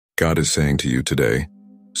God is saying to you today,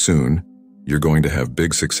 soon, you're going to have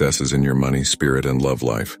big successes in your money, spirit, and love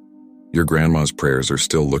life. Your grandma's prayers are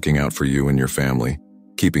still looking out for you and your family,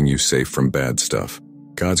 keeping you safe from bad stuff.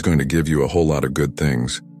 God's going to give you a whole lot of good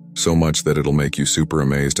things, so much that it'll make you super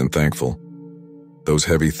amazed and thankful. Those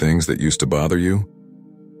heavy things that used to bother you,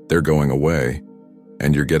 they're going away,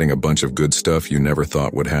 and you're getting a bunch of good stuff you never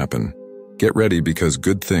thought would happen. Get ready, because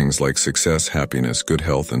good things like success, happiness, good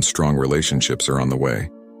health, and strong relationships are on the way.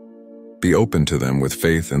 Be open to them with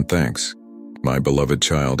faith and thanks. My beloved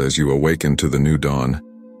child, as you awaken to the new dawn,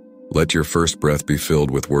 let your first breath be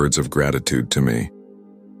filled with words of gratitude to me.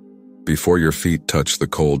 Before your feet touch the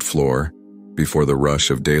cold floor, before the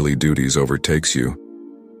rush of daily duties overtakes you,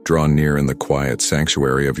 draw near in the quiet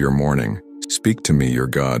sanctuary of your morning. Speak to me, your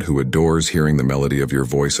God, who adores hearing the melody of your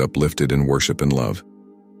voice uplifted in worship and love.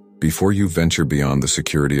 Before you venture beyond the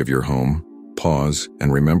security of your home, pause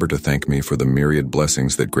and remember to thank me for the myriad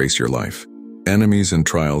blessings that grace your life. Enemies and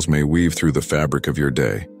trials may weave through the fabric of your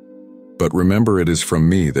day, but remember, it is from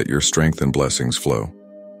me that your strength and blessings flow.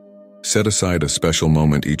 Set aside a special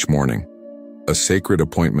moment each morning, a sacred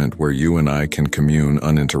appointment where you and I can commune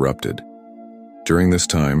uninterrupted. During this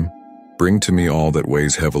time, bring to me all that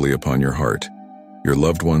weighs heavily upon your heart, your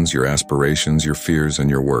loved ones, your aspirations, your fears, and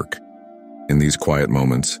your work. In these quiet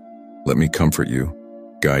moments, let me comfort you,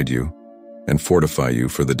 guide you, and fortify you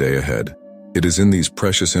for the day ahead. It is in these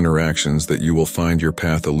precious interactions that you will find your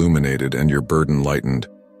path illuminated and your burden lightened.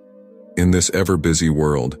 In this ever-busy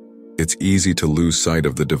world, it's easy to lose sight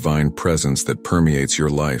of the divine presence that permeates your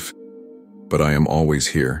life. But I am always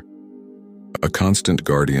here, a constant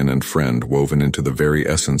guardian and friend woven into the very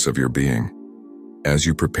essence of your being. As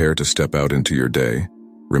you prepare to step out into your day,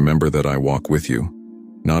 remember that I walk with you,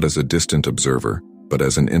 not as a distant observer, but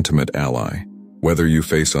as an intimate ally. Whether you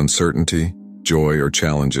face uncertainty, joy, or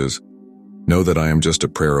challenges, know that I am just a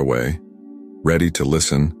prayer away, ready to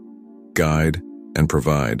listen, guide, and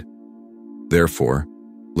provide. Therefore,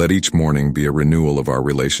 let each morning be a renewal of our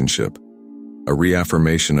relationship, a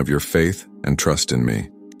reaffirmation of your faith and trust in me.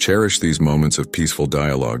 Cherish these moments of peaceful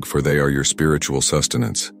dialogue, for they are your spiritual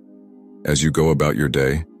sustenance. As you go about your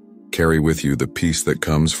day, carry with you the peace that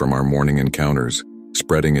comes from our morning encounters,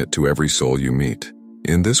 spreading it to every soul you meet.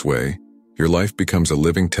 In this way, your life becomes a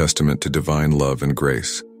living testament to divine love and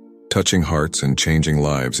grace, touching hearts and changing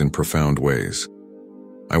lives in profound ways.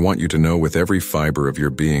 I want you to know with every fiber of your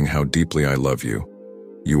being how deeply I love you.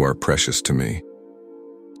 You are precious to me.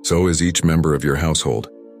 So is each member of your household.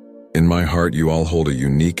 In my heart, you all hold a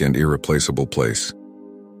unique and irreplaceable place.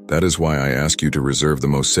 That is why I ask you to reserve the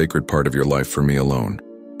most sacred part of your life for me alone.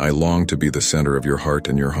 I long to be the center of your heart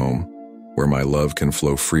and your home, where my love can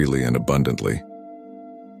flow freely and abundantly.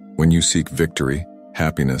 When you seek victory,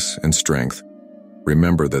 happiness, and strength,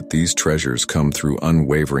 remember that these treasures come through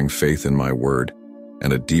unwavering faith in my word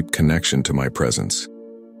and a deep connection to my presence.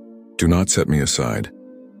 Do not set me aside,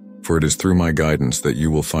 for it is through my guidance that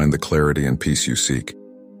you will find the clarity and peace you seek.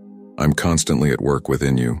 I'm constantly at work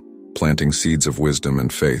within you, planting seeds of wisdom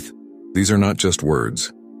and faith. These are not just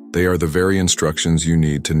words. They are the very instructions you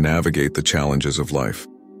need to navigate the challenges of life.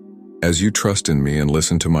 As you trust in me and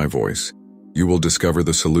listen to my voice, you will discover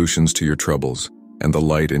the solutions to your troubles and the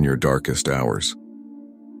light in your darkest hours.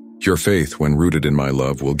 Your faith, when rooted in my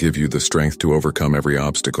love, will give you the strength to overcome every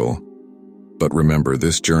obstacle. But remember,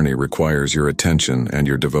 this journey requires your attention and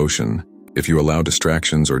your devotion. If you allow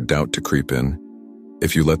distractions or doubt to creep in,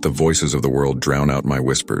 if you let the voices of the world drown out my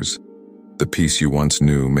whispers, the peace you once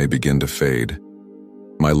knew may begin to fade.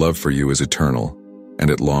 My love for you is eternal, and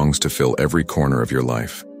it longs to fill every corner of your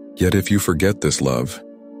life. Yet if you forget this love,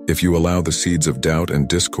 if you allow the seeds of doubt and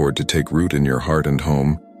discord to take root in your heart and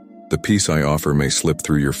home, the peace I offer may slip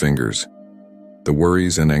through your fingers. The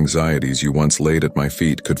worries and anxieties you once laid at my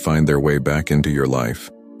feet could find their way back into your life.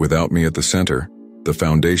 Without me at the center, the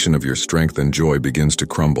foundation of your strength and joy begins to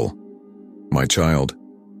crumble. My child,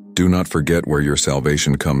 do not forget where your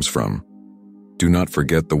salvation comes from. Do not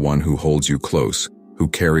forget the one who holds you close, who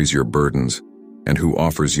carries your burdens, and who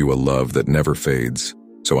offers you a love that never fades.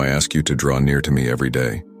 So I ask you to draw near to me every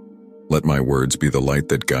day. Let my words be the light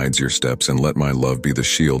that guides your steps, and let my love be the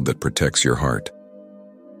shield that protects your heart.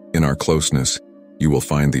 In our closeness, you will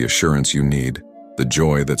find the assurance you need, the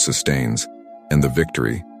joy that sustains, and the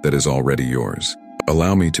victory that is already yours.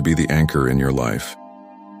 Allow me to be the anchor in your life,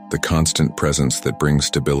 the constant presence that brings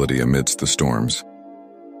stability amidst the storms.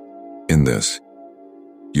 In this,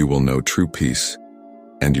 you will know true peace,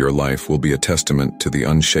 and your life will be a testament to the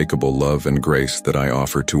unshakable love and grace that I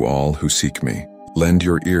offer to all who seek me. Lend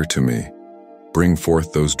your ear to me. Bring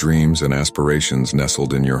forth those dreams and aspirations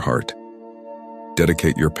nestled in your heart.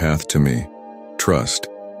 Dedicate your path to me. Trust,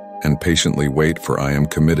 and patiently wait, for I am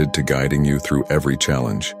committed to guiding you through every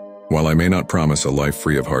challenge. While I may not promise a life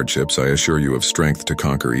free of hardships, I assure you of strength to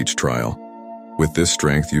conquer each trial. With this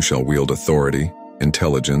strength you shall wield authority,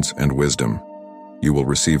 intelligence, and wisdom. You will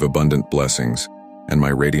receive abundant blessings, and my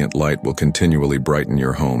radiant light will continually brighten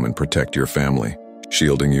your home and protect your family,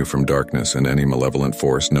 shielding you from darkness and any malevolent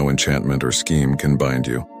force. No enchantment or scheme can bind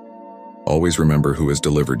you. Always remember who has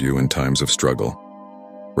delivered you in times of struggle.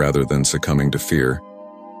 Rather than succumbing to fear,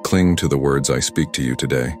 cling to the words I speak to you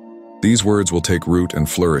today. These words will take root and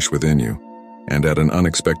flourish within you, and at an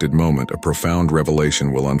unexpected moment, a profound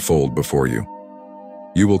revelation will unfold before you.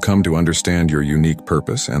 You will come to understand your unique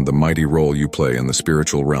purpose and the mighty role you play in the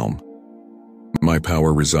spiritual realm. My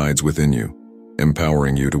power resides within you,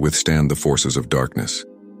 empowering you to withstand the forces of darkness.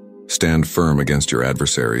 Stand firm against your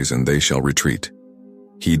adversaries, and they shall retreat.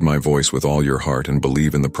 Heed my voice with all your heart and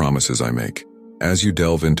believe in the promises I make. As you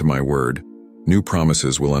delve into my word, new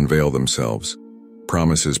promises will unveil themselves,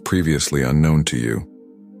 promises previously unknown to you.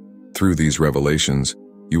 Through these revelations,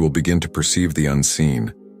 you will begin to perceive the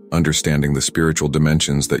unseen, understanding the spiritual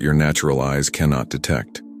dimensions that your natural eyes cannot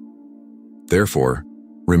detect. Therefore,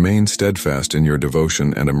 remain steadfast in your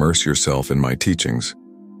devotion and immerse yourself in my teachings.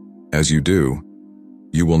 As you do,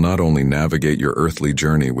 you will not only navigate your earthly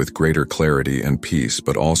journey with greater clarity and peace,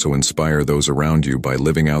 but also inspire those around you by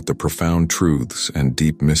living out the profound truths and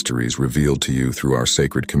deep mysteries revealed to you through our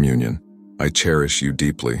sacred communion. I cherish you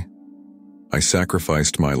deeply. I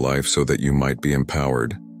sacrificed my life so that you might be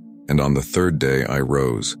empowered, and on the third day I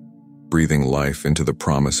rose, breathing life into the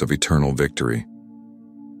promise of eternal victory.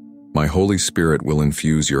 My Holy Spirit will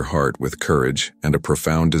infuse your heart with courage and a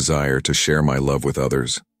profound desire to share my love with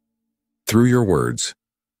others. Through your words,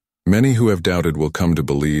 many who have doubted will come to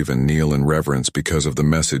believe and kneel in reverence because of the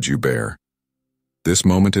message you bear. This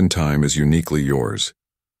moment in time is uniquely yours.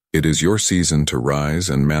 It is your season to rise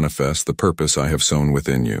and manifest the purpose I have sown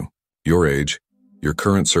within you. Your age, your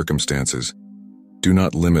current circumstances, do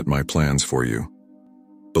not limit my plans for you.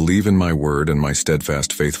 Believe in my word and my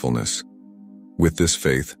steadfast faithfulness. With this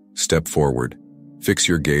faith, step forward, fix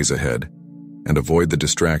your gaze ahead, and avoid the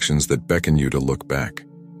distractions that beckon you to look back.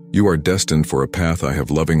 You are destined for a path I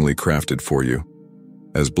have lovingly crafted for you.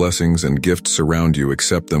 As blessings and gifts surround you,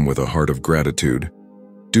 accept them with a heart of gratitude.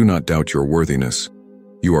 Do not doubt your worthiness.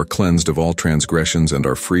 You are cleansed of all transgressions and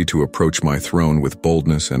are free to approach my throne with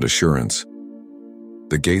boldness and assurance.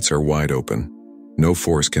 The gates are wide open. No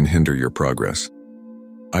force can hinder your progress.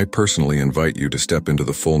 I personally invite you to step into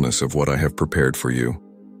the fullness of what I have prepared for you.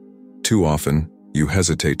 Too often, you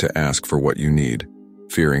hesitate to ask for what you need,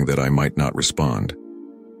 fearing that I might not respond.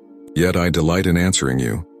 Yet I delight in answering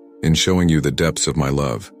you, in showing you the depths of my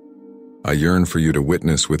love. I yearn for you to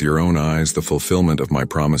witness with your own eyes the fulfillment of my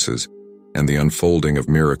promises and the unfolding of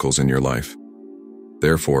miracles in your life.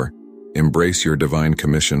 Therefore, embrace your divine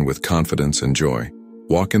commission with confidence and joy.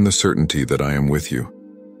 Walk in the certainty that I am with you,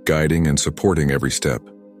 guiding and supporting every step.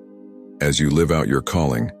 As you live out your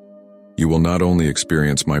calling, you will not only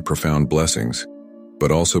experience my profound blessings,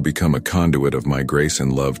 but also become a conduit of my grace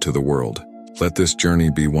and love to the world. Let this journey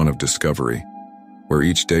be one of discovery, where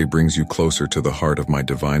each day brings you closer to the heart of my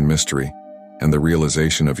divine mystery and the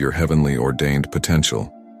realization of your heavenly ordained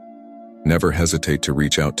potential. Never hesitate to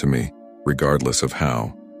reach out to me, regardless of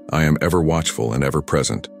how. I am ever watchful and ever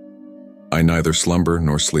present. I neither slumber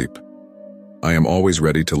nor sleep. I am always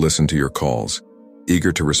ready to listen to your calls,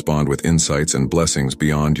 eager to respond with insights and blessings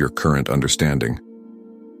beyond your current understanding.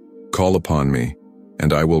 Call upon me,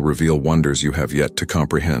 and I will reveal wonders you have yet to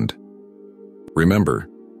comprehend. Remember,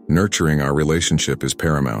 nurturing our relationship is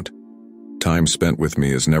paramount. Time spent with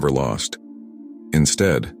me is never lost.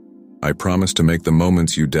 Instead, I promise to make the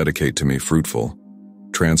moments you dedicate to me fruitful,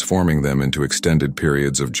 transforming them into extended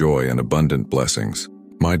periods of joy and abundant blessings.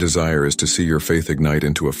 My desire is to see your faith ignite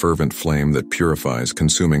into a fervent flame that purifies,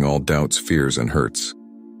 consuming all doubts, fears, and hurts,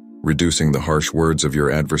 reducing the harsh words of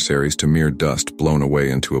your adversaries to mere dust blown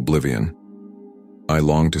away into oblivion. I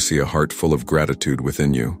long to see a heart full of gratitude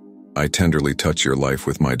within you. I tenderly touch your life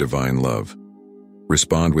with my divine love.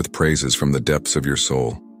 Respond with praises from the depths of your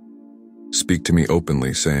soul. Speak to me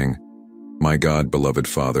openly, saying, "My God, beloved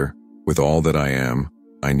Father, with all that I am,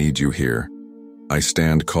 I need you here. I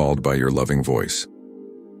stand called by your loving voice.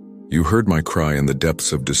 You heard my cry in the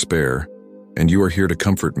depths of despair, and you are here to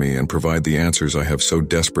comfort me and provide the answers I have so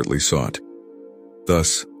desperately sought.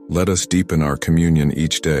 Thus, let us deepen our communion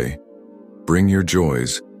each day. Bring your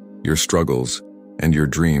joys, your struggles, and your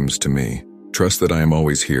dreams to me. Trust that I am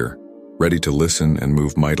always here, ready to listen and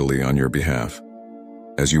move mightily on your behalf.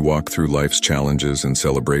 As you walk through life's challenges and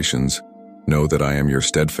celebrations, know that I am your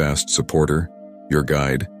steadfast supporter, your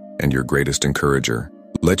guide, and your greatest encourager.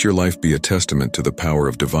 Let your life be a testament to the power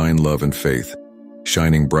of divine love and faith,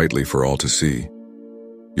 shining brightly for all to see.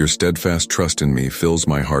 Your steadfast trust in me fills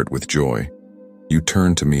my heart with joy. You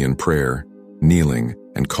turn to me in prayer, kneeling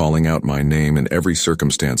and calling out my name in every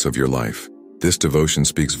circumstance of your life. This devotion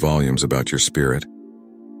speaks volumes about your spirit.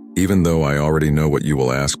 Even though I already know what you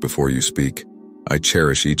will ask before you speak, I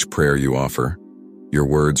cherish each prayer you offer. Your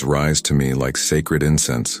words rise to me like sacred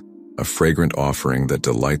incense, a fragrant offering that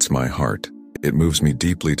delights my heart. It moves me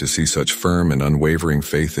deeply to see such firm and unwavering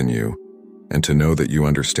faith in you, and to know that you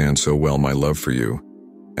understand so well my love for you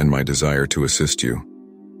and my desire to assist you.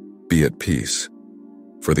 Be at peace,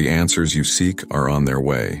 for the answers you seek are on their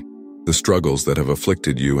way. The struggles that have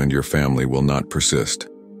afflicted you and your family will not persist.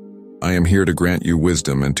 I am here to grant you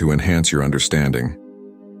wisdom and to enhance your understanding.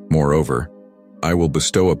 Moreover, I will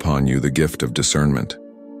bestow upon you the gift of discernment.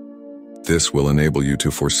 This will enable you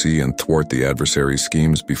to foresee and thwart the adversary's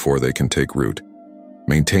schemes before they can take root.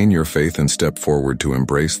 Maintain your faith and step forward to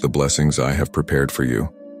embrace the blessings I have prepared for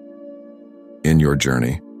you. In your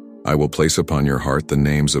journey, I will place upon your heart the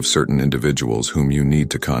names of certain individuals whom you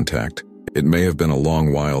need to contact. It may have been a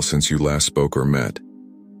long while since you last spoke or met,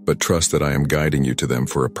 but trust that I am guiding you to them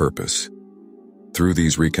for a purpose. Through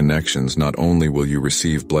these reconnections, not only will you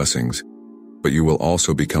receive blessings, but you will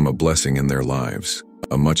also become a blessing in their lives,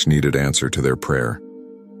 a much-needed answer to their prayer.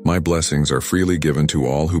 My blessings are freely given to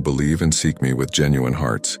all who believe and seek me with genuine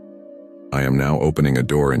hearts. I am now opening a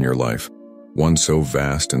door in your life, one so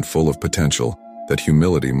vast and full of potential that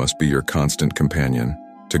humility must be your constant companion.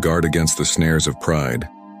 To guard against the snares of pride,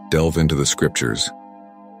 delve into the scriptures.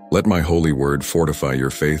 Let my holy word fortify your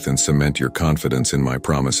faith and cement your confidence in my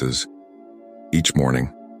promises. Each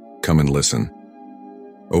morning, come and listen.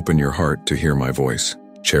 Open your heart to hear my voice.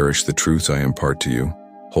 Cherish the truths I impart to you,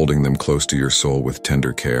 holding them close to your soul with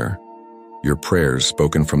tender care. Your prayers,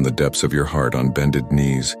 spoken from the depths of your heart on bended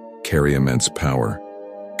knees, carry immense power.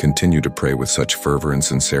 Continue to pray with such fervor and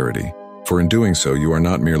sincerity, for in doing so you are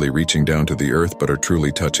not merely reaching down to the earth but are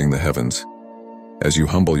truly touching the heavens. As you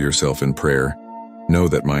humble yourself in prayer, know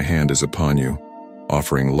that my hand is upon you,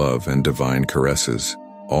 offering love and divine caresses.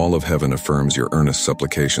 All of heaven affirms your earnest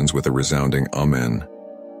supplications with a resounding Amen.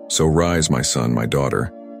 So rise, my son, my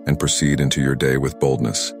daughter, and proceed into your day with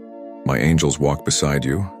boldness. My angels walk beside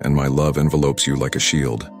you, and my love envelopes you like a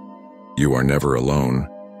shield. You are never alone,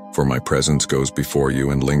 for my presence goes before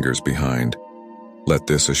you and lingers behind. Let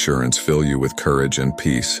this assurance fill you with courage and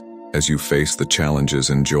peace as you face the challenges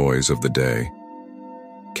and joys of the day.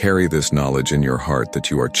 Carry this knowledge in your heart that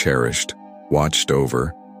you are cherished, watched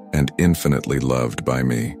over, and infinitely loved by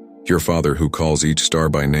me, your Father who calls each star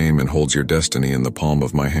by name and holds your destiny in the palm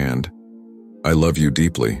of my hand. I love you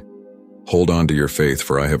deeply. Hold on to your faith,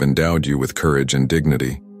 for I have endowed you with courage and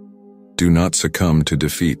dignity. Do not succumb to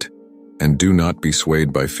defeat, and do not be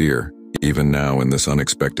swayed by fear. Even now, in this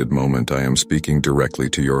unexpected moment, I am speaking directly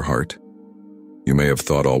to your heart. You may have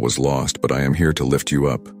thought all was lost, but I am here to lift you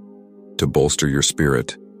up, to bolster your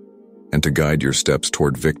spirit, and to guide your steps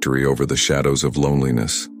toward victory over the shadows of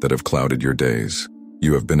loneliness that have clouded your days.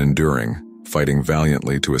 You have been enduring, fighting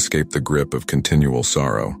valiantly to escape the grip of continual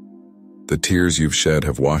sorrow. The tears you've shed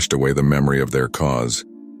have washed away the memory of their cause,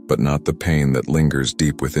 but not the pain that lingers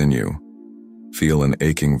deep within you. Feel an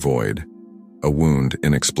aching void, a wound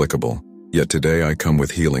inexplicable, yet today I come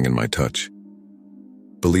with healing in my touch.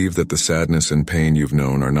 Believe that the sadness and pain you've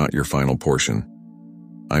known are not your final portion.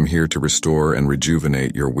 I'm here to restore and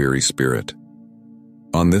rejuvenate your weary spirit.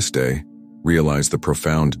 On this day, realize the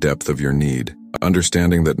profound depth of your need,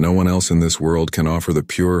 understanding that no one else in this world can offer the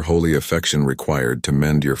pure, holy affection required to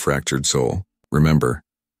mend your fractured soul. Remember,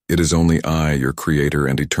 it is only I, your creator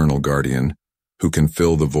and eternal guardian, who can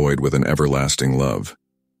fill the void with an everlasting love.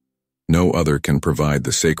 No other can provide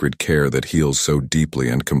the sacred care that heals so deeply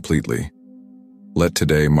and completely. Let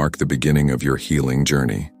today mark the beginning of your healing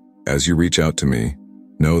journey. As you reach out to me,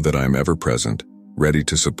 know that I am ever present, ready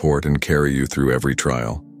to support and carry you through every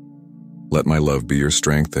trial. Let my love be your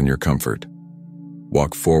strength and your comfort.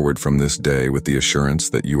 Walk forward from this day with the assurance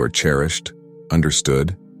that you are cherished,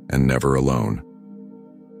 understood, and never alone.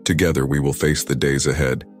 Together we will face the days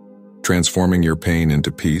ahead, transforming your pain into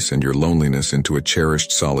peace and your loneliness into a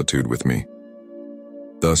cherished solitude with me.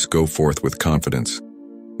 Thus go forth with confidence,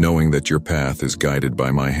 knowing that your path is guided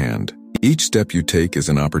by my hand. Each step you take is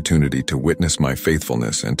an opportunity to witness my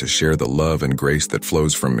faithfulness and to share the love and grace that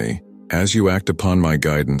flows from me. As you act upon my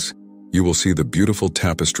guidance, you will see the beautiful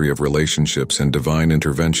tapestry of relationships and divine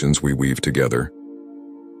interventions we weave together.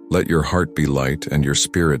 Let your heart be light and your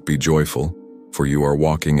spirit be joyful, for you are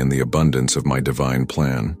walking in the abundance of my divine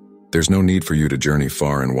plan. There's no need for you to journey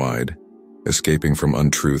far and wide, escaping from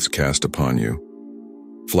untruths cast upon you.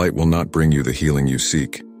 Flight will not bring you the healing you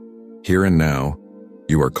seek. Here and now,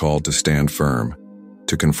 you are called to stand firm,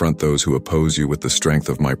 to confront those who oppose you with the strength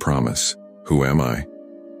of my promise. Who am I?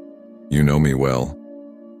 You know me well.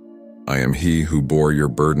 I am he who bore your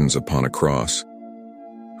burdens upon a cross,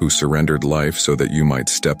 who surrendered life so that you might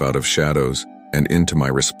step out of shadows and into my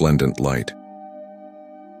resplendent light.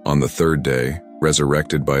 On the third day,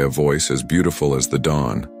 resurrected by a voice as beautiful as the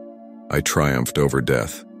dawn, I triumphed over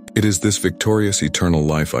death. It is this victorious eternal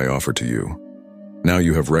life I offer to you. Now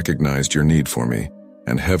you have recognized your need for me,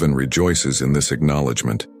 and heaven rejoices in this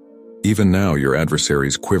acknowledgement. Even now your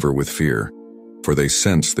adversaries quiver with fear, for they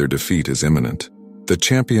sense their defeat is imminent. The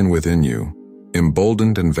champion within you,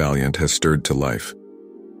 emboldened and valiant, has stirred to life.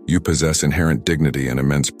 You possess inherent dignity and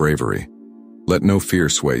immense bravery. Let no fear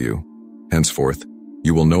sway you. Henceforth,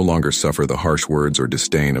 you will no longer suffer the harsh words or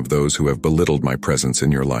disdain of those who have belittled my presence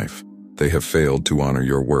in your life. They have failed to honor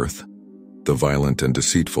your worth. The violent and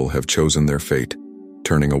deceitful have chosen their fate,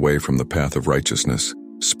 turning away from the path of righteousness,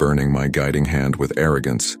 spurning my guiding hand with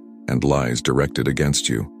arrogance and lies directed against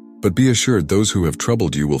you. But be assured, those who have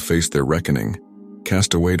troubled you will face their reckoning,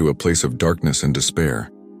 cast away to a place of darkness and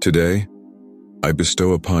despair. Today, I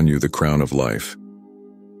bestow upon you the crown of life.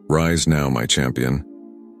 Rise now, my champion,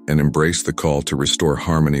 and embrace the call to restore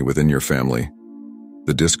harmony within your family.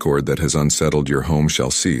 The discord that has unsettled your home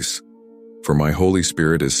shall cease, for my Holy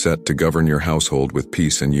Spirit is set to govern your household with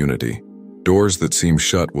peace and unity. Doors that seem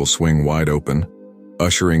shut will swing wide open,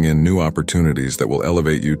 ushering in new opportunities that will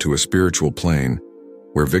elevate you to a spiritual plane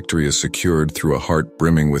where victory is secured through a heart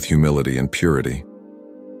brimming with humility and purity.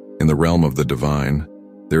 In the realm of the divine,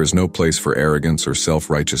 there is no place for arrogance or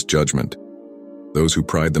self-righteous judgment. Those who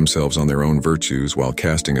pride themselves on their own virtues while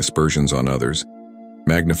casting aspersions on others,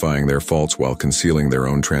 magnifying their faults while concealing their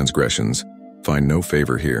own transgressions, find no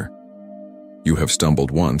favor here. You have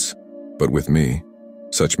stumbled once, but with me,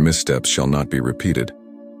 such missteps shall not be repeated.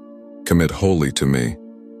 Commit wholly to me.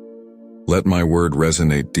 Let my word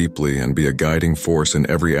resonate deeply and be a guiding force in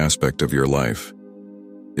every aspect of your life.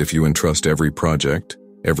 If you entrust every project,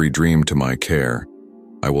 every dream to my care,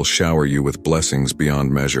 I will shower you with blessings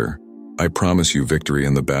beyond measure. I promise you victory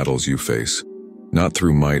in the battles you face, not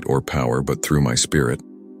through might or power, but through my spirit.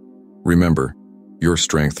 Remember, your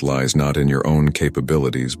strength lies not in your own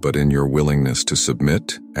capabilities, but in your willingness to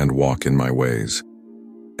submit and walk in my ways.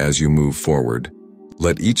 As you move forward,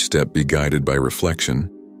 let each step be guided by reflection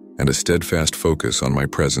and a steadfast focus on my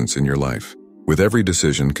presence in your life. With every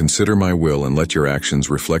decision, consider my will and let your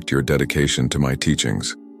actions reflect your dedication to my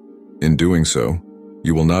teachings. In doing so,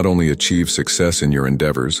 you will not only achieve success in your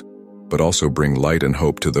endeavors, but also bring light and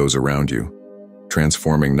hope to those around you,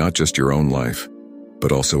 transforming not just your own life,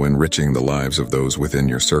 but also enriching the lives of those within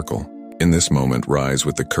your circle. In this moment, rise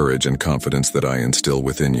with the courage and confidence that I instill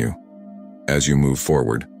within you. As you move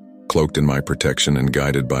forward, cloaked in my protection and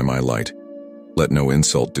guided by my light, let no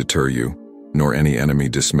insult deter you, nor any enemy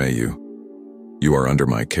dismay you. You are under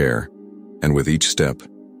my care, and with each step,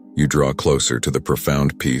 you draw closer to the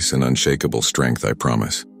profound peace and unshakable strength I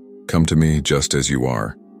promise. Come to me just as you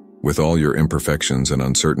are, with all your imperfections and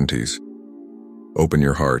uncertainties. Open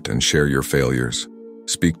your heart and share your failures.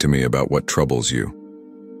 Speak to me about what troubles you.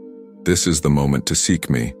 This is the moment to seek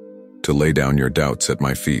me, to lay down your doubts at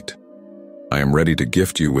my feet. I am ready to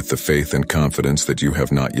gift you with the faith and confidence that you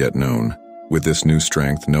have not yet known. With this new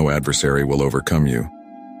strength, no adversary will overcome you.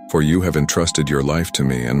 For you have entrusted your life to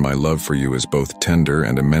me, and my love for you is both tender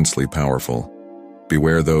and immensely powerful.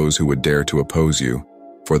 Beware those who would dare to oppose you,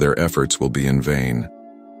 for their efforts will be in vain.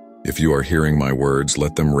 If you are hearing my words,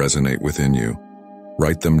 let them resonate within you.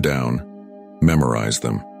 Write them down. Memorize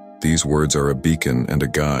them. These words are a beacon and a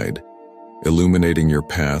guide, illuminating your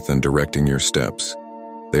path and directing your steps.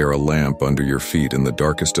 They are a lamp under your feet in the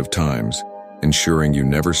darkest of times, ensuring you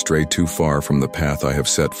never stray too far from the path I have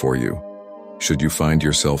set for you. Should you find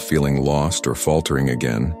yourself feeling lost or faltering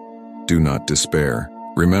again, do not despair.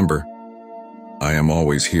 Remember, I am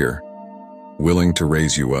always here, willing to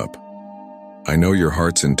raise you up. I know your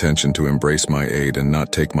heart's intention to embrace my aid and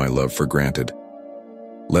not take my love for granted.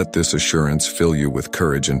 Let this assurance fill you with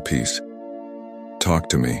courage and peace. Talk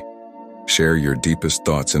to me. Share your deepest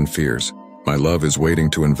thoughts and fears. My love is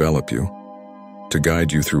waiting to envelop you, to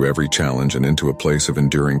guide you through every challenge and into a place of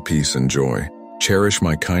enduring peace and joy. Cherish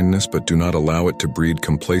my kindness, but do not allow it to breed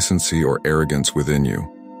complacency or arrogance within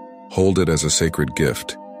you. Hold it as a sacred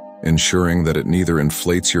gift, ensuring that it neither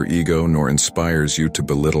inflates your ego nor inspires you to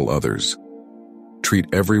belittle others. Treat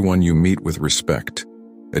everyone you meet with respect,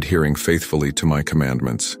 adhering faithfully to my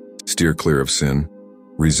commandments. Steer clear of sin,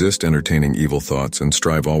 resist entertaining evil thoughts, and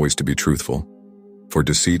strive always to be truthful, for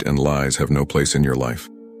deceit and lies have no place in your life.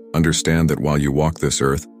 Understand that while you walk this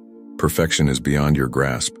earth, perfection is beyond your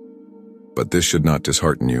grasp. But this should not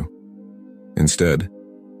dishearten you. Instead,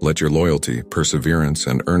 let your loyalty, perseverance,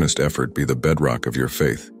 and earnest effort be the bedrock of your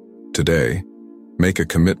faith. Today, make a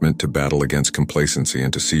commitment to battle against complacency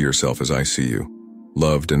and to see yourself as I see you,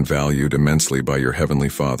 loved and valued immensely by your Heavenly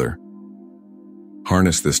Father.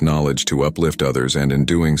 Harness this knowledge to uplift others and in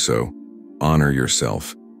doing so, honor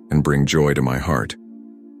yourself and bring joy to my heart.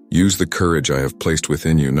 Use the courage I have placed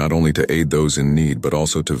within you not only to aid those in need but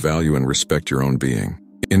also to value and respect your own being.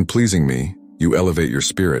 In pleasing me, you elevate your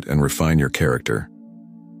spirit and refine your character.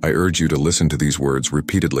 I urge you to listen to these words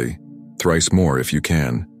repeatedly, thrice more if you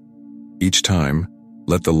can. Each time,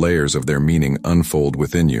 let the layers of their meaning unfold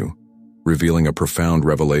within you, revealing a profound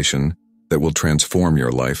revelation that will transform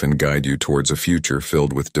your life and guide you towards a future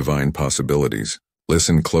filled with divine possibilities.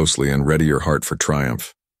 Listen closely and ready your heart for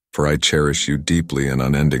triumph, for I cherish you deeply and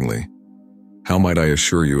unendingly. How might I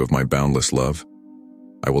assure you of my boundless love?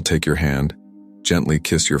 I will take your hand, gently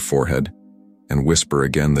kiss your forehead, and whisper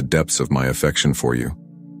again the depths of my affection for you.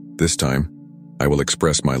 This time, I will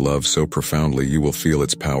express my love so profoundly you will feel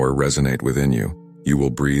its power resonate within you. You will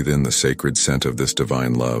breathe in the sacred scent of this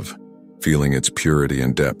divine love, feeling its purity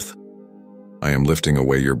and depth. I am lifting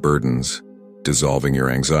away your burdens, dissolving your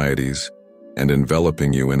anxieties, and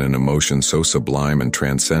enveloping you in an emotion so sublime and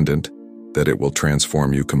transcendent that it will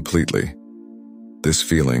transform you completely. This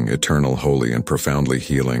feeling, eternal, holy, and profoundly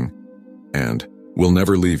healing, and will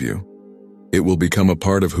never leave you. It will become a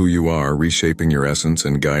part of who you are, reshaping your essence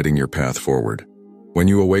and guiding your path forward. When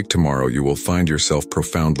you awake tomorrow, you will find yourself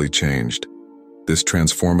profoundly changed. This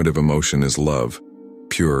transformative emotion is love,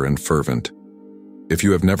 pure and fervent. If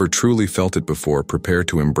you have never truly felt it before, prepare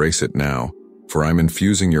to embrace it now, for I'm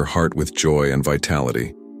infusing your heart with joy and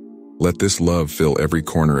vitality. Let this love fill every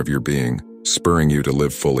corner of your being, spurring you to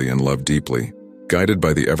live fully and love deeply. Guided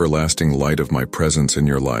by the everlasting light of my presence in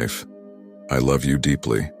your life, I love you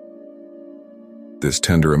deeply. This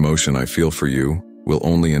tender emotion I feel for you will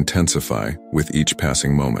only intensify with each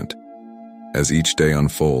passing moment. As each day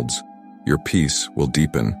unfolds, your peace will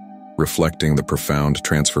deepen, reflecting the profound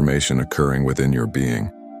transformation occurring within your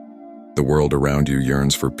being. The world around you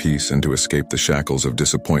yearns for peace and to escape the shackles of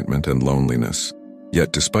disappointment and loneliness.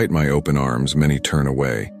 Yet despite my open arms, many turn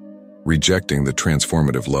away, rejecting the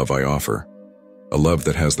transformative love I offer. A love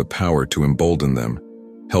that has the power to embolden them,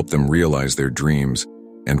 help them realize their dreams,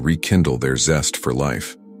 and rekindle their zest for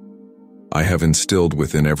life. I have instilled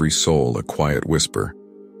within every soul a quiet whisper,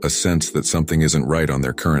 a sense that something isn't right on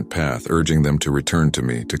their current path, urging them to return to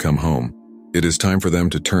me, to come home. It is time for them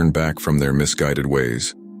to turn back from their misguided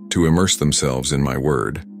ways, to immerse themselves in my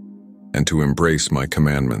word, and to embrace my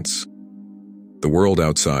commandments. The world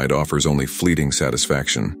outside offers only fleeting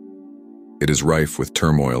satisfaction. It is rife with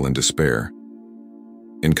turmoil and despair.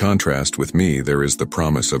 In contrast with me, there is the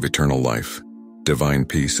promise of eternal life, divine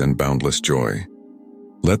peace, and boundless joy.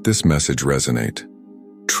 Let this message resonate.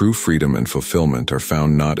 True freedom and fulfillment are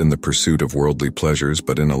found not in the pursuit of worldly pleasures,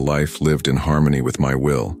 but in a life lived in harmony with my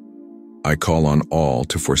will. I call on all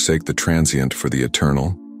to forsake the transient for the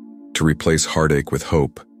eternal, to replace heartache with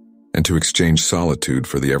hope, and to exchange solitude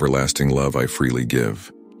for the everlasting love I freely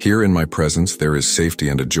give. Here in my presence there is safety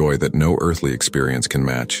and a joy that no earthly experience can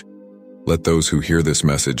match. Let those who hear this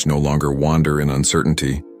message no longer wander in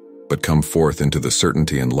uncertainty, but come forth into the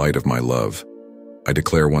certainty and light of my love. I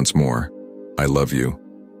declare once more, I love you.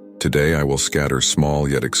 Today I will scatter small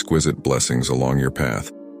yet exquisite blessings along your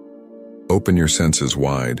path. Open your senses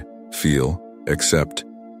wide, feel, accept,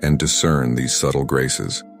 and discern these subtle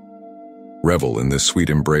graces. Revel in this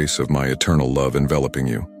sweet embrace of my eternal love enveloping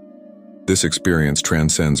you. This experience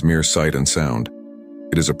transcends mere sight and sound.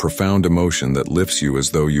 It is a profound emotion that lifts you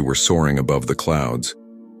as though you were soaring above the clouds,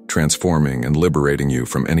 transforming and liberating you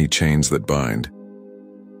from any chains that bind.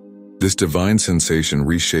 This divine sensation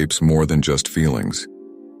reshapes more than just feelings.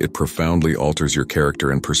 It profoundly alters your character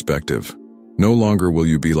and perspective. No longer will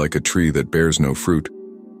you be like a tree that bears no fruit,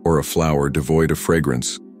 or a flower devoid of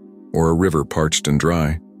fragrance, or a river parched and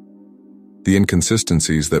dry. The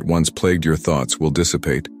inconsistencies that once plagued your thoughts will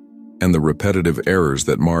dissipate, and the repetitive errors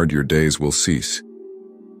that marred your days will cease.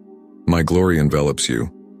 My glory envelops you,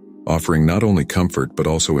 offering not only comfort but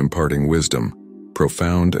also imparting wisdom,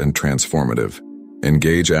 profound and transformative.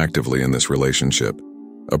 Engage actively in this relationship.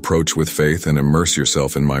 Approach with faith and immerse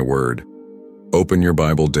yourself in my word. Open your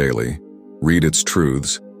Bible daily, read its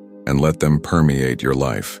truths, and let them permeate your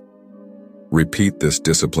life. Repeat this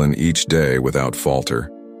discipline each day without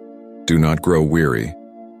falter. Do not grow weary,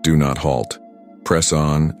 do not halt. Press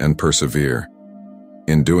on and persevere.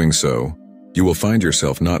 In doing so, you will find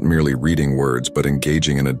yourself not merely reading words but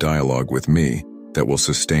engaging in a dialogue with me, that will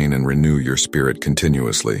sustain and renew your spirit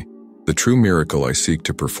continuously. The true miracle I seek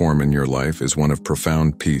to perform in your life is one of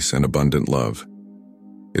profound peace and abundant love.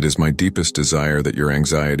 It is my deepest desire that your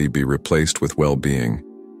anxiety be replaced with well-being,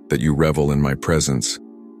 that you revel in my presence,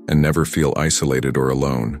 and never feel isolated or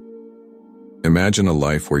alone. Imagine a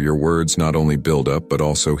life where your words not only build up but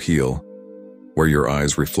also heal, where your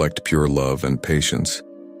eyes reflect pure love and patience,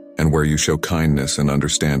 and where you show kindness and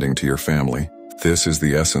understanding to your family. This is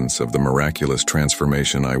the essence of the miraculous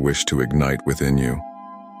transformation I wish to ignite within you.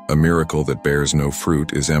 A miracle that bears no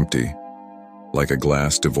fruit is empty, like a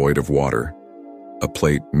glass devoid of water, a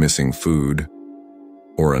plate missing food,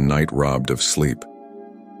 or a night robbed of sleep.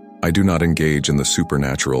 I do not engage in the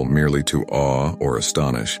supernatural merely to awe or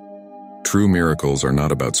astonish. True miracles are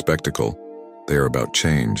not about spectacle, they are about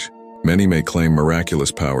change. Many may claim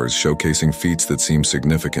miraculous powers showcasing feats that seem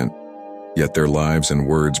significant, yet their lives and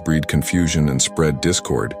words breed confusion and spread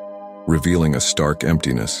discord, revealing a stark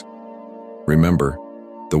emptiness. Remember,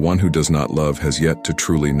 the one who does not love has yet to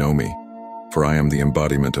truly know me, for I am the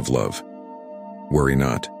embodiment of love. Worry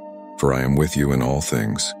not, for I am with you in all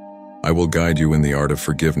things. I will guide you in the art of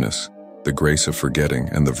forgiveness, the grace of forgetting,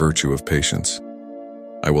 and the virtue of patience.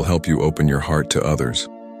 I will help you open your heart to others,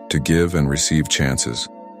 to give and receive chances,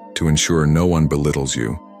 to ensure no one belittles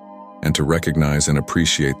you, and to recognize and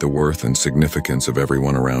appreciate the worth and significance of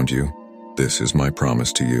everyone around you. This is my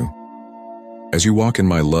promise to you. As you walk in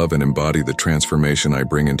my love and embody the transformation I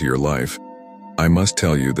bring into your life, I must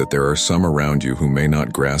tell you that there are some around you who may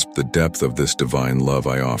not grasp the depth of this divine love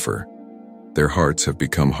I offer. Their hearts have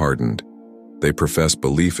become hardened. They profess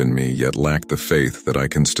belief in me, yet lack the faith that I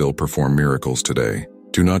can still perform miracles today.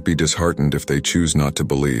 Do not be disheartened if they choose not to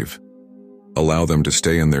believe. Allow them to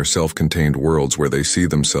stay in their self-contained worlds where they see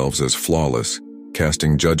themselves as flawless,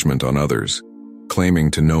 casting judgment on others,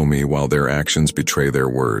 claiming to know me while their actions betray their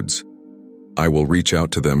words. I will reach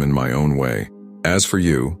out to them in my own way. As for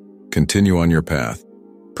you, continue on your path.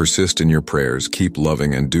 Persist in your prayers, keep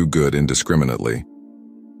loving, and do good indiscriminately.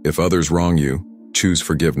 If others wrong you, choose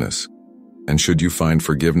forgiveness. And should you find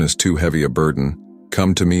forgiveness too heavy a burden,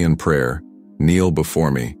 come to me in prayer, kneel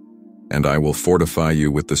before me, and I will fortify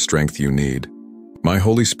you with the strength you need. My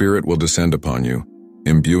Holy Spirit will descend upon you,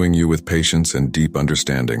 imbuing you with patience and deep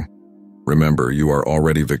understanding. Remember, you are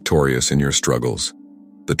already victorious in your struggles.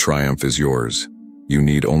 The triumph is yours. You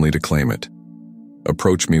need only to claim it.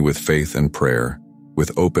 Approach me with faith and prayer,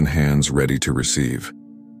 with open hands ready to receive.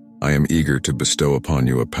 I am eager to bestow upon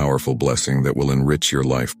you a powerful blessing that will enrich your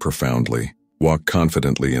life profoundly. Walk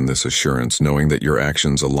confidently in this assurance, knowing that your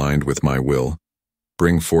actions aligned with my will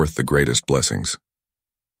bring forth the greatest blessings.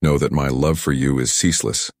 Know that my love for you is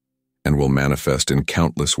ceaseless and will manifest in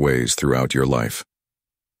countless ways throughout your life.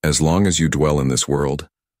 As long as you dwell in this world,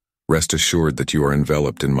 rest assured that you are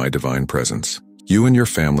enveloped in my divine presence. You and your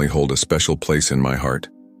family hold a special place in my heart,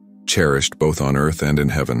 cherished both on earth and in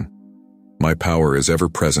heaven. My power is ever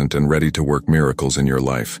present and ready to work miracles in your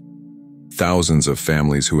life. Thousands of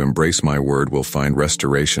families who embrace my word will find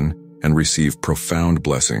restoration and receive profound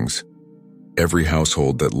blessings. Every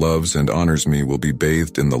household that loves and honors me will be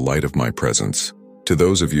bathed in the light of my presence. To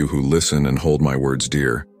those of you who listen and hold my words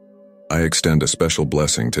dear, I extend a special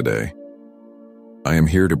blessing today. I am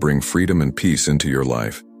here to bring freedom and peace into your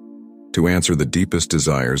life, to answer the deepest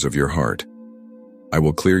desires of your heart. I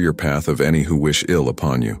will clear your path of any who wish ill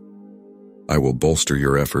upon you. I will bolster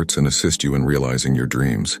your efforts and assist you in realizing your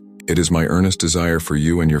dreams. It is my earnest desire for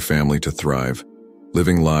you and your family to thrive,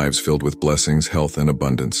 living lives filled with blessings, health, and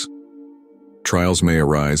abundance. Trials may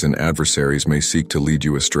arise and adversaries may seek to lead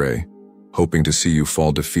you astray, hoping to see you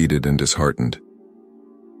fall defeated and disheartened.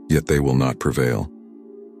 Yet they will not prevail.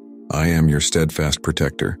 I am your steadfast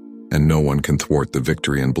protector, and no one can thwart the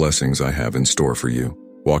victory and blessings I have in store for you.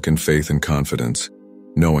 Walk in faith and confidence,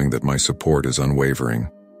 knowing that my support is unwavering.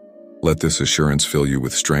 Let this assurance fill you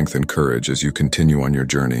with strength and courage as you continue on your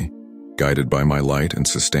journey, guided by my light and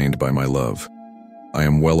sustained by my love. I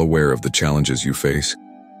am well aware of the challenges you face,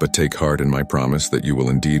 but take heart in my promise that you will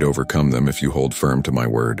indeed overcome them if you hold firm to my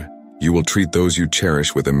word. You will treat those you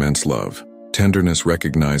cherish with immense love. Tenderness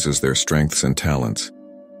recognizes their strengths and talents.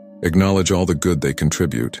 Acknowledge all the good they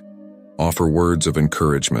contribute. Offer words of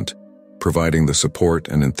encouragement, providing the support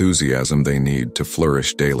and enthusiasm they need to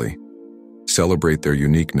flourish daily. Celebrate their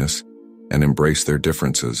uniqueness and embrace their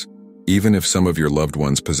differences. Even if some of your loved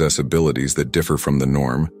ones possess abilities that differ from the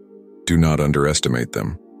norm, do not underestimate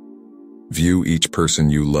them. View each person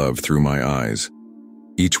you love through my eyes,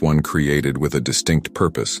 each one created with a distinct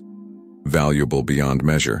purpose, valuable beyond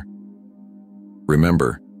measure.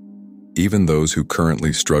 Remember, even those who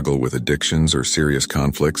currently struggle with addictions or serious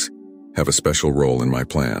conflicts have a special role in my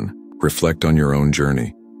plan. Reflect on your own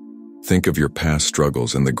journey. Think of your past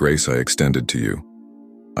struggles and the grace I extended to you.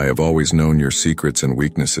 I have always known your secrets and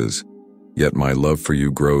weaknesses, yet my love for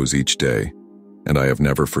you grows each day, and I have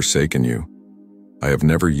never forsaken you. I have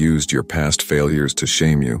never used your past failures to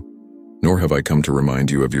shame you, nor have I come to remind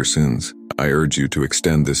you of your sins. I urge you to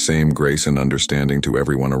extend this same grace and understanding to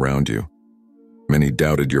everyone around you. Many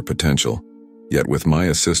doubted your potential, yet with my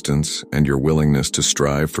assistance and your willingness to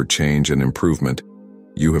strive for change and improvement,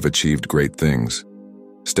 you have achieved great things.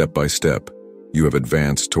 Step by step, you have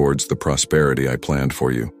advanced towards the prosperity I planned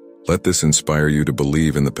for you. Let this inspire you to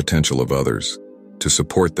believe in the potential of others, to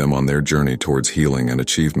support them on their journey towards healing and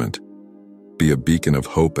achievement. Be a beacon of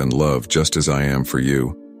hope and love just as I am for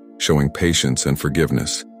you, showing patience and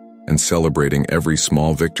forgiveness, and celebrating every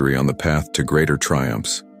small victory on the path to greater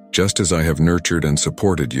triumphs. Just as I have nurtured and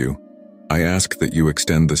supported you, I ask that you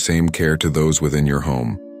extend the same care to those within your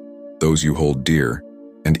home, those you hold dear,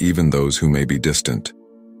 and even those who may be distant.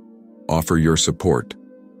 Offer your support,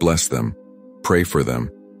 bless them, pray for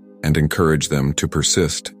them, and encourage them to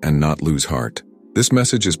persist and not lose heart. This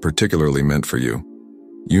message is particularly meant for you.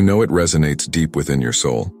 You know it resonates deep within your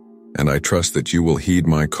soul, and I trust that you will heed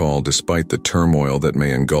my call despite the turmoil that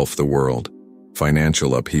may engulf the world,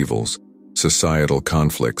 financial upheavals, societal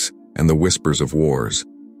conflicts, and the whispers of wars.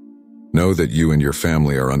 Know that you and your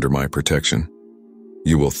family are under my protection.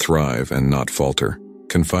 You will thrive and not falter.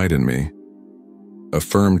 Confide in me.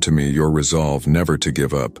 Affirm to me your resolve never to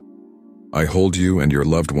give up. I hold you and your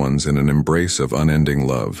loved ones in an embrace of unending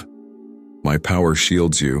love. My power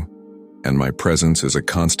shields you, and my presence is a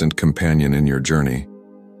constant companion in your journey.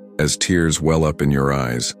 As tears well up in your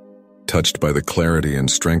eyes, touched by the clarity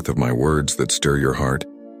and strength of my words that stir your heart,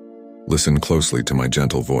 listen closely to my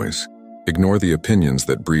gentle voice. Ignore the opinions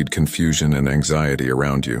that breed confusion and anxiety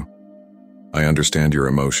around you. I understand your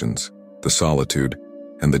emotions, the solitude,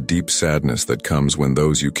 and the deep sadness that comes when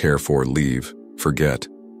those you care for leave, forget,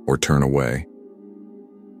 or turn away.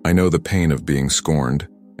 I know the pain of being scorned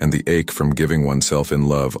and the ache from giving oneself in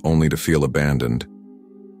love only to feel abandoned.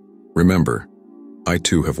 Remember, I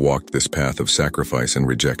too have walked this path of sacrifice and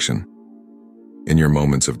rejection. In your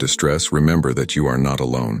moments of distress, remember that you are not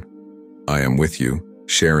alone. I am with you,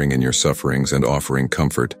 sharing in your sufferings and offering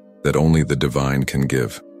comfort that only the divine can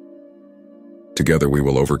give. Together we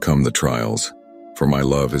will overcome the trials, for my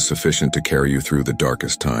love is sufficient to carry you through the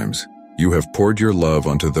darkest times. You have poured your love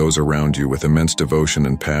onto those around you with immense devotion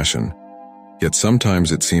and passion, yet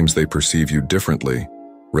sometimes it seems they perceive you differently,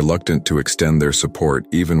 reluctant to extend their support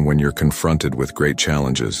even when you're confronted with great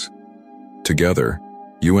challenges. Together,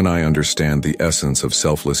 you and I understand the essence of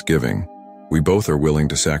selfless giving. We both are willing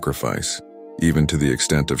to sacrifice, even to the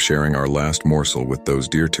extent of sharing our last morsel with those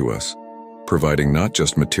dear to us, providing not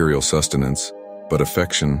just material sustenance, but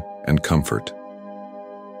affection and comfort.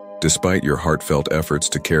 Despite your heartfelt efforts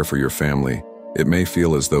to care for your family, it may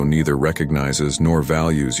feel as though neither recognizes nor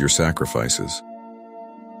values your sacrifices.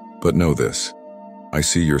 But know this, I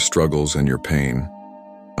see your struggles and your pain.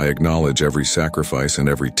 I acknowledge every sacrifice and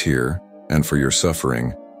every tear, and for your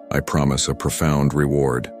suffering, I promise a profound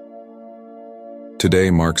reward.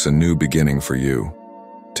 Today marks a new beginning for you.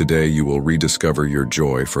 Today you will rediscover your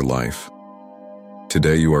joy for life.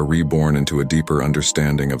 Today you are reborn into a deeper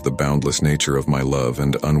understanding of the boundless nature of my love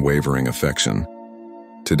and unwavering affection.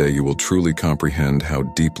 Today you will truly comprehend how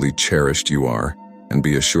deeply cherished you are and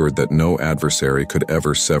be assured that no adversary could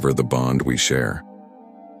ever sever the bond we share.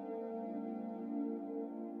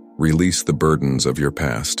 Release the burdens of your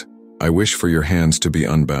past. I wish for your hands to be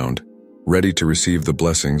unbound, ready to receive the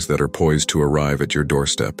blessings that are poised to arrive at your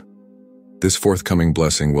doorstep. This forthcoming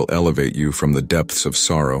blessing will elevate you from the depths of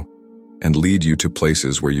sorrow and lead you to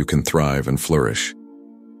places where you can thrive and flourish.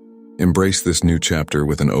 Embrace this new chapter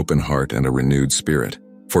with an open heart and a renewed spirit,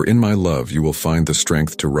 for in my love you will find the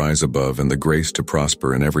strength to rise above and the grace to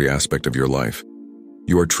prosper in every aspect of your life.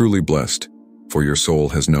 You are truly blessed, for your soul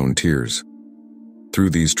has known tears.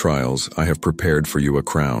 Through these trials, I have prepared for you a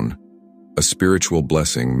crown, a spiritual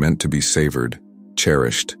blessing meant to be savored,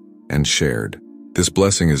 cherished, and shared. This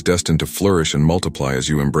blessing is destined to flourish and multiply as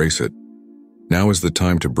you embrace it. Now is the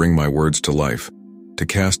time to bring my words to life, to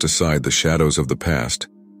cast aside the shadows of the past,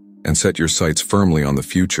 and set your sights firmly on the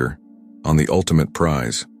future, on the ultimate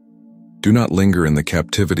prize. Do not linger in the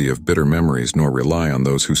captivity of bitter memories nor rely on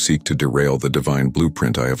those who seek to derail the divine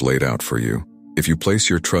blueprint I have laid out for you. If you place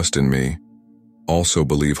your trust in me, also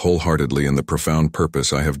believe wholeheartedly in the profound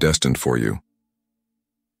purpose I have destined for you.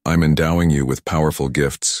 I'm endowing you with powerful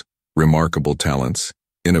gifts, remarkable talents,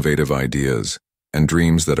 innovative ideas, and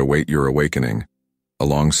dreams that await your awakening,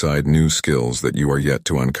 alongside new skills that you are yet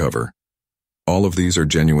to uncover. All of these are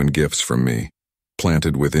genuine gifts from me,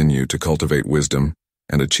 planted within you to cultivate wisdom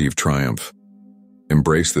and achieve triumph.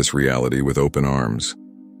 Embrace this reality with open arms.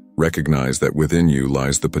 Recognize that within you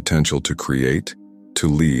lies the potential to create, to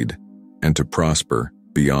lead, and to prosper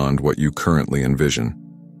beyond what you currently envision.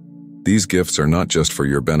 These gifts are not just for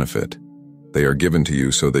your benefit. They are given to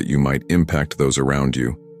you so that you might impact those around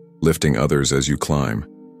you, lifting others as you climb.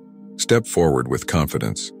 Step forward with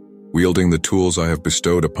confidence, wielding the tools I have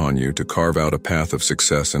bestowed upon you to carve out a path of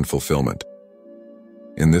success and fulfillment.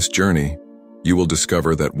 In this journey, you will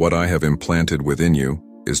discover that what I have implanted within you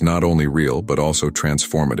is not only real but also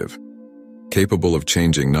transformative, capable of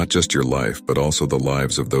changing not just your life but also the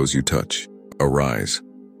lives of those you touch. Arise.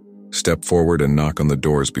 Step forward and knock on the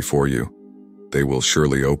doors before you. They will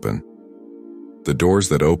surely open. The doors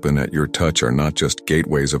that open at your touch are not just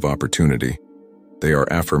gateways of opportunity. They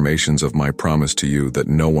are affirmations of my promise to you that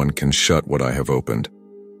no one can shut what I have opened.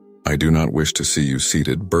 I do not wish to see you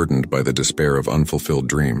seated, burdened by the despair of unfulfilled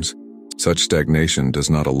dreams. Such stagnation does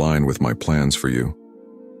not align with my plans for you.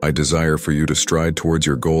 I desire for you to stride towards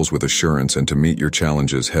your goals with assurance and to meet your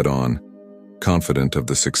challenges head-on, confident of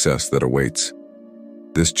the success that awaits.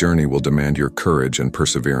 This journey will demand your courage and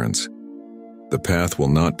perseverance. The path will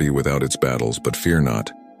not be without its battles, but fear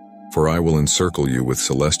not, for I will encircle you with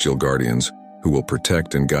celestial guardians who will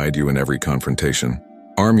protect and guide you in every confrontation.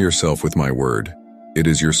 Arm yourself with my word. It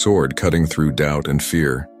is your sword cutting through doubt and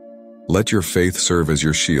fear. Let your faith serve as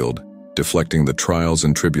your shield, deflecting the trials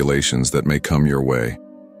and tribulations that may come your way.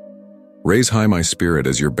 Raise high my spirit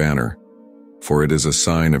as your banner, for it is a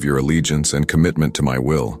sign of your allegiance and commitment to my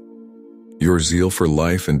will. Your zeal for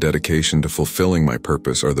life and dedication to fulfilling my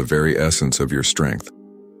purpose are the very essence of your strength.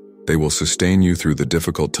 They will sustain you through the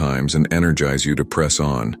difficult times and energize you to press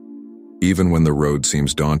on, even when the road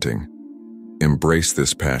seems daunting. Embrace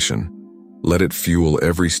this passion. Let it fuel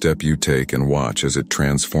every step you take and watch as it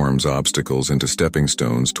transforms obstacles into stepping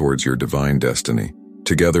stones towards your divine destiny.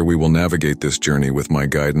 Together we will navigate this journey with my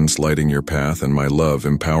guidance lighting your path and my love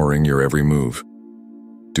empowering your every move.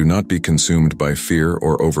 Do not be consumed by fear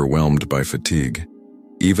or overwhelmed by fatigue.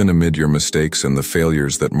 Even amid your mistakes and the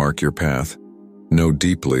failures that mark your path, know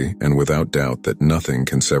deeply and without doubt that nothing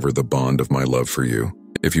can sever the bond of my love for you.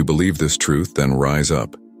 If you believe this truth, then rise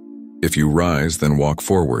up. If you rise, then walk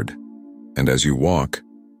forward. And as you walk,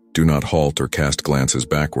 do not halt or cast glances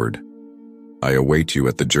backward. I await you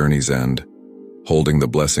at the journey's end, holding the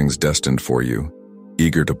blessings destined for you,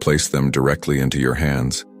 eager to place them directly into your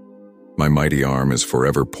hands. My mighty arm is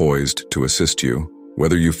forever poised to assist you,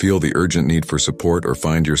 whether you feel the urgent need for support or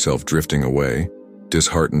find yourself drifting away,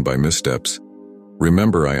 disheartened by missteps.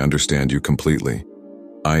 Remember, I understand you completely.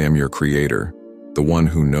 I am your creator, the one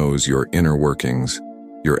who knows your inner workings,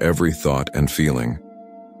 your every thought and feeling.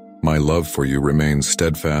 My love for you remains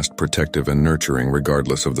steadfast, protective, and nurturing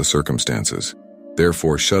regardless of the circumstances.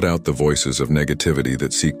 Therefore, shut out the voices of negativity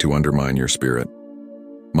that seek to undermine your spirit.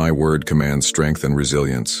 My word commands strength and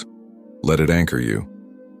resilience. Let it anchor you.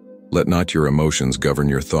 Let not your emotions govern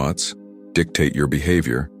your thoughts, dictate your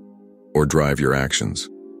behavior, or drive your actions.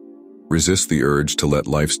 Resist the urge to let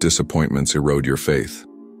life's disappointments erode your faith.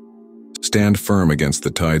 Stand firm against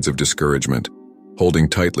the tides of discouragement, holding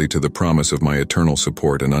tightly to the promise of my eternal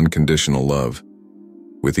support and unconditional love.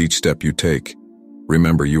 With each step you take,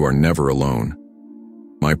 remember you are never alone.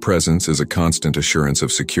 My presence is a constant assurance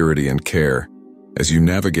of security and care as you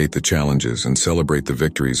navigate the challenges and celebrate the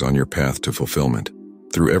victories on your path to fulfillment.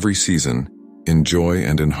 Through every season, in joy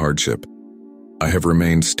and in hardship, I have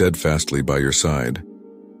remained steadfastly by your side.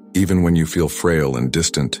 Even when you feel frail and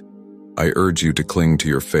distant, I urge you to cling to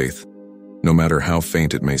your faith, no matter how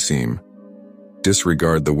faint it may seem.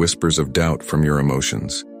 Disregard the whispers of doubt from your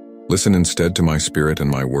emotions. Listen instead to my spirit and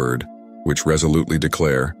my word, which resolutely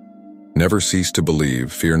declare, never cease to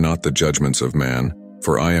believe, fear not the judgments of man,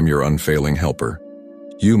 for I am your unfailing helper.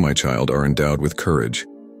 You, my child, are endowed with courage.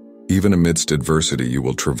 Even amidst adversity, you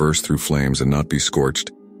will traverse through flames and not be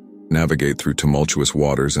scorched, navigate through tumultuous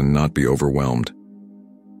waters and not be overwhelmed.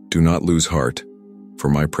 Do not lose heart, for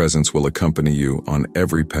my presence will accompany you on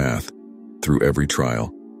every path, through every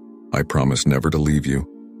trial. I promise never to leave you,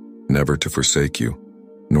 never to forsake you,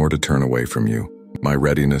 nor to turn away from you. My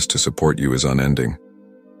readiness to support you is unending.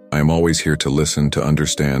 I am always here to listen, to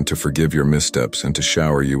understand, to forgive your missteps, and to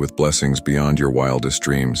shower you with blessings beyond your wildest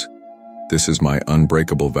dreams. This is my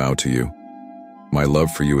unbreakable vow to you. My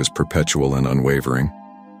love for you is perpetual and unwavering.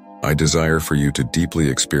 I desire for you to deeply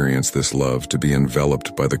experience this love, to be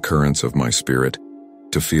enveloped by the currents of my spirit,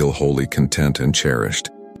 to feel wholly content and cherished.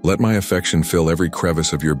 Let my affection fill every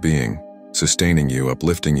crevice of your being, sustaining you,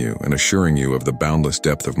 uplifting you, and assuring you of the boundless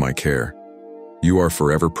depth of my care. You are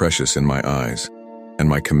forever precious in my eyes, and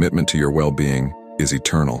my commitment to your well-being is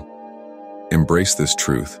eternal. Embrace this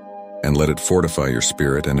truth, and let it fortify your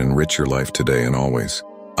spirit and enrich your life today and always.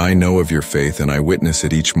 I know of your faith, and I witness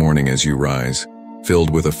it each morning as you rise, filled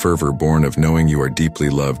with a fervor born of knowing you are deeply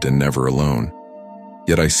loved and never alone.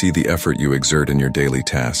 Yet I see the effort you exert in your daily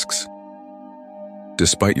tasks.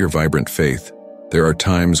 Despite your vibrant faith, there are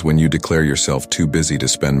times when you declare yourself too busy to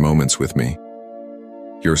spend moments with me.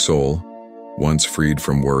 Your soul, once freed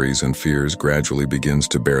from worries and fears, gradually begins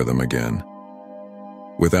to bear them again.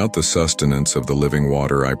 Without the sustenance of the living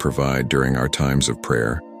water I provide during our times of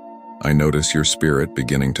prayer, I notice your spirit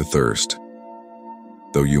beginning to thirst.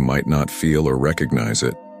 Though you might not feel or recognize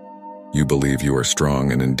it, you believe you are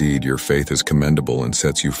strong, and indeed your faith is commendable and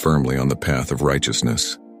sets you firmly on the path of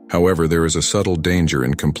righteousness. However, there is a subtle danger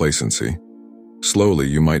in complacency. Slowly,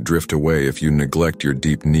 you might drift away if you neglect your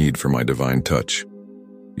deep need for my divine touch.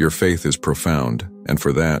 Your faith is profound, and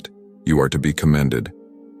for that, you are to be commended.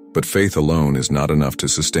 But faith alone is not enough to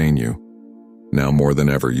sustain you. Now more than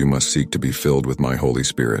ever, you must seek to be filled with my Holy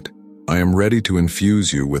Spirit. I am ready to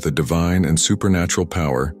infuse you with a divine and supernatural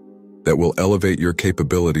power that will elevate your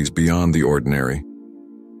capabilities beyond the ordinary,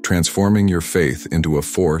 transforming your faith into a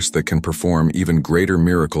force that can perform even greater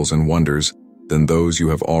miracles and wonders than those you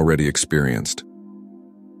have already experienced.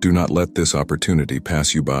 Do not let this opportunity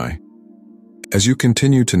pass you by. As you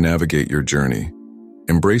continue to navigate your journey,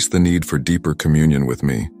 embrace the need for deeper communion with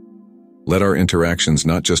me. Let our interactions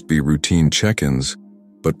not just be routine check-ins,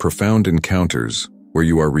 but profound encounters where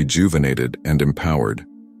you are rejuvenated and empowered.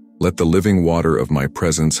 Let the living water of my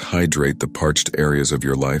presence hydrate the parched areas of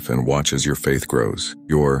your life and watch as your faith grows.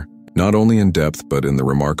 You're not only in depth, but in the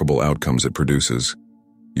remarkable outcomes it produces.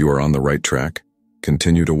 You are on the right track.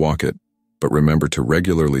 Continue to walk it, but remember to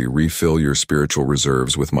regularly refill your spiritual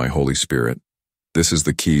reserves with my Holy Spirit. This is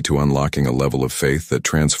the key to unlocking a level of faith that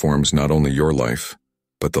transforms not only your life,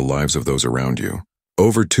 but the lives of those around you.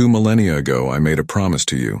 Over 2 millennia ago, I made a promise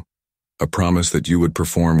to you, a promise that you would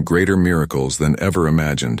perform greater miracles than ever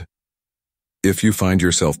imagined. If you find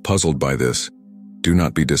yourself puzzled by this, do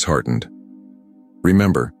not be disheartened.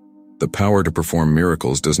 Remember, the power to perform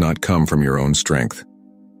miracles does not come from your own strength.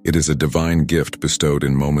 It is a divine gift bestowed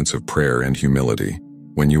in moments of prayer and humility,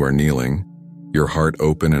 when you are kneeling, your heart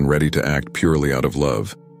open and ready to act purely out of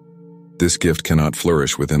love. This gift cannot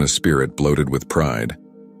flourish within a spirit bloated with pride,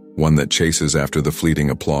 one that chases after the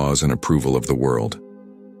fleeting applause and approval of the world.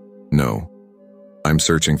 No, I'm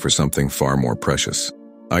searching for something far more precious.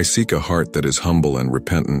 I seek a heart that is humble and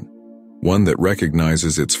repentant, one that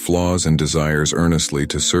recognizes its flaws and desires earnestly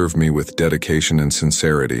to serve me with dedication and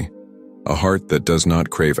sincerity, a heart that does not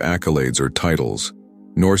crave accolades or titles,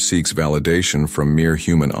 nor seeks validation from mere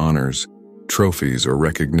human honors, trophies, or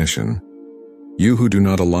recognition. You who do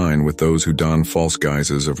not align with those who don false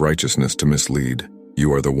guises of righteousness to mislead,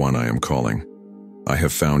 you are the one I am calling. I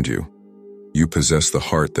have found you. You possess the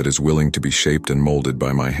heart that is willing to be shaped and molded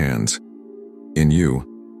by my hands. In you,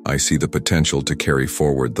 I see the potential to carry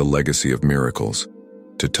forward the legacy of miracles,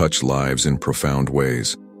 to touch lives in profound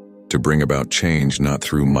ways, to bring about change not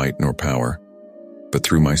through might nor power, but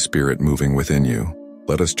through my spirit moving within you.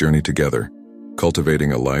 Let us journey together,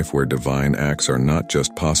 cultivating a life where divine acts are not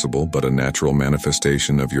just possible but a natural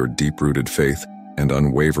manifestation of your deep-rooted faith and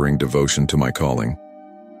unwavering devotion to my calling.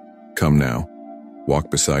 Come now, walk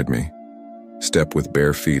beside me. Step with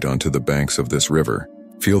bare feet onto the banks of this river.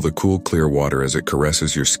 Feel the cool, clear water as it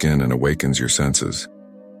caresses your skin and awakens your senses.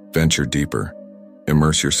 Venture deeper.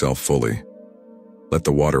 Immerse yourself fully. Let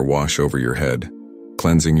the water wash over your head,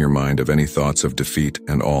 cleansing your mind of any thoughts of defeat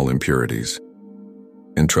and all impurities.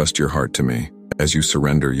 Entrust your heart to me. As you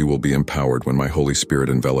surrender, you will be empowered when my Holy Spirit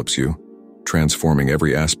envelops you, transforming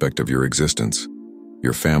every aspect of your existence.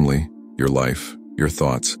 Your family, your life, your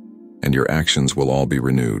thoughts, and your actions will all be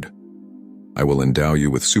renewed. I will endow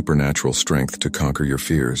you with supernatural strength to conquer your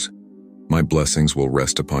fears. My blessings will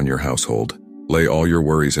rest upon your household. Lay all your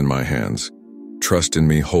worries in my hands. Trust in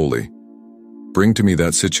me wholly. Bring to me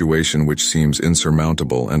that situation which seems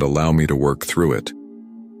insurmountable and allow me to work through it.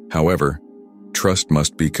 However, trust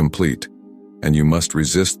must be complete, and you must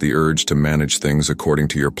resist the urge to manage things according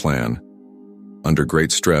to your plan. Under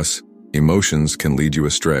great stress, emotions can lead you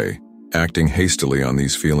astray. Acting hastily on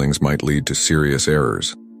these feelings might lead to serious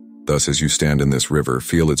errors. Thus, as you stand in this river,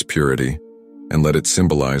 feel its purity, and let it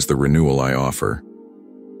symbolize the renewal I offer.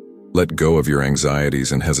 Let go of your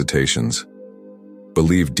anxieties and hesitations.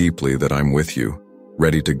 Believe deeply that I'm with you,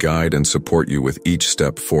 ready to guide and support you with each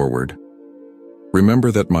step forward.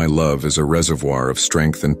 Remember that my love is a reservoir of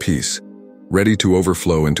strength and peace, ready to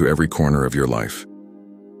overflow into every corner of your life.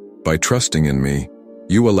 By trusting in me,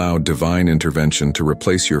 you allow divine intervention to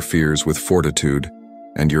replace your fears with fortitude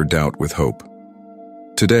and your doubt with hope.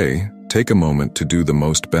 Today, take a moment to do the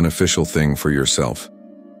most beneficial thing for yourself.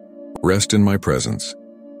 Rest in my presence.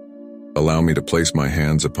 Allow me to place my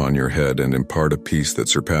hands upon your head and impart a peace that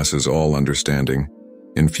surpasses all understanding,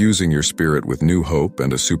 infusing your spirit with new hope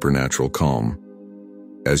and a supernatural calm.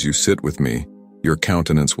 As you sit with me, your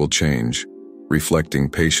countenance will change, reflecting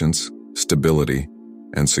patience, stability,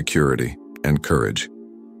 and security, and courage.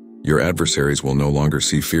 Your adversaries will no longer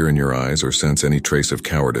see fear in your eyes or sense any trace of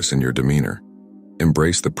cowardice in your demeanor.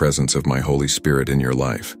 Embrace the presence of my Holy Spirit in your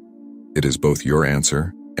life. It is both your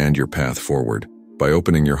answer and your path forward. By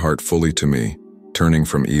opening your heart fully to me, turning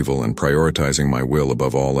from evil and prioritizing my will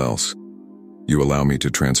above all else, you allow me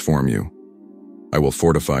to transform you. I will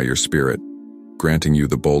fortify your spirit, granting you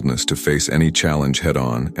the boldness to face any challenge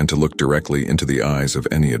head-on and to look directly into the eyes of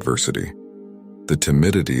any adversity. The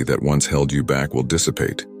timidity that once held you back will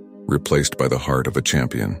dissipate, replaced by the heart of a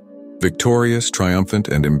champion. Victorious, triumphant,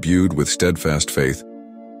 and imbued with steadfast faith,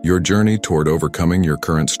 your journey toward overcoming your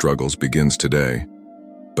current struggles begins today.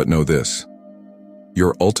 But know this: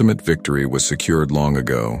 your ultimate victory was secured long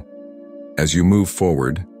ago. As you move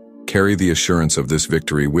forward, carry the assurance of this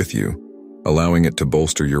victory with you, allowing it to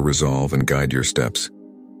bolster your resolve and guide your steps.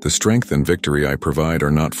 The strength and victory I provide are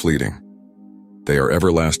not fleeting. They are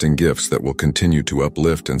everlasting gifts that will continue to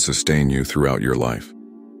uplift and sustain you throughout your life.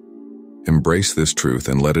 Embrace this truth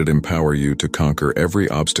and let it empower you to conquer every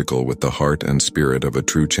obstacle with the heart and spirit of a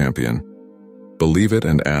true champion. Believe it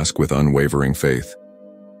and ask with unwavering faith.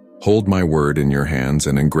 Hold my word in your hands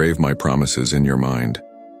and engrave my promises in your mind.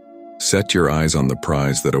 Set your eyes on the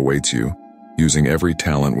prize that awaits you, using every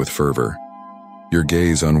talent with fervor. Your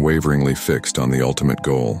gaze unwaveringly fixed on the ultimate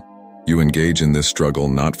goal. You engage in this struggle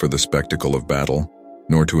not for the spectacle of battle,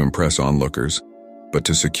 nor to impress onlookers, but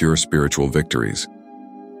to secure spiritual victories.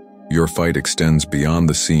 Your fight extends beyond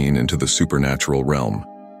the scene into the supernatural realm.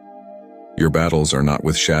 Your battles are not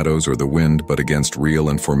with shadows or the wind, but against real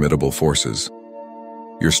and formidable forces.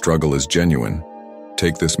 Your struggle is genuine.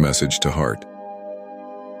 Take this message to heart.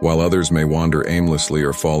 While others may wander aimlessly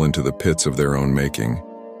or fall into the pits of their own making,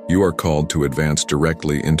 you are called to advance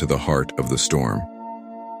directly into the heart of the storm.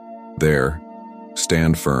 There,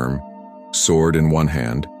 stand firm, sword in one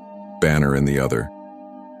hand, banner in the other.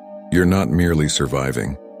 You're not merely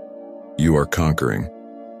surviving. You are conquering.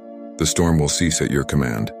 The storm will cease at your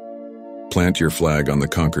command. Plant your flag on the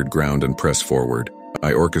conquered ground and press forward.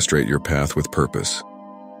 I orchestrate your path with purpose.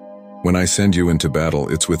 When I send you into battle,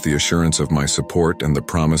 it's with the assurance of my support and the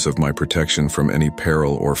promise of my protection from any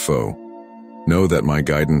peril or foe. Know that my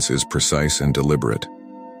guidance is precise and deliberate.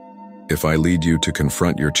 If I lead you to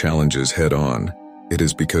confront your challenges head-on, it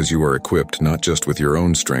is because you are equipped not just with your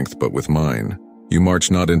own strength but with mine. You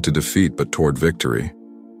march not into defeat but toward victory.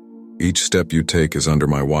 Each step you take is under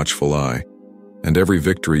my watchful eye, and every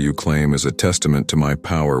victory you claim is a testament to my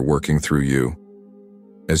power working through you.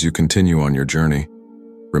 As you continue on your journey,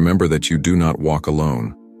 remember that you do not walk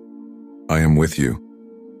alone. I am with you,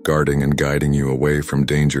 guarding and guiding you away from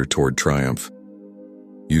danger toward triumph.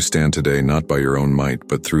 You stand today not by your own might,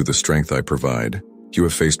 but through the strength I provide. You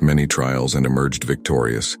have faced many trials and emerged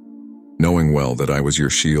victorious, knowing well that I was your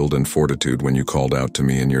shield and fortitude when you called out to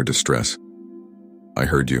me in your distress. I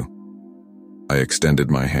heard you. I extended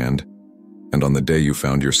my hand, and on the day you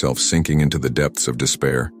found yourself sinking into the depths of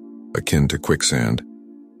despair, akin to quicksand,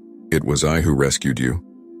 it was I who rescued you.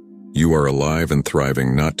 You are alive and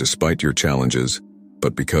thriving not despite your challenges,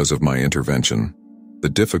 but because of my intervention. The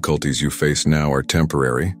difficulties you face now are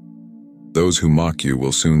temporary. Those who mock you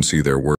will soon see their worth.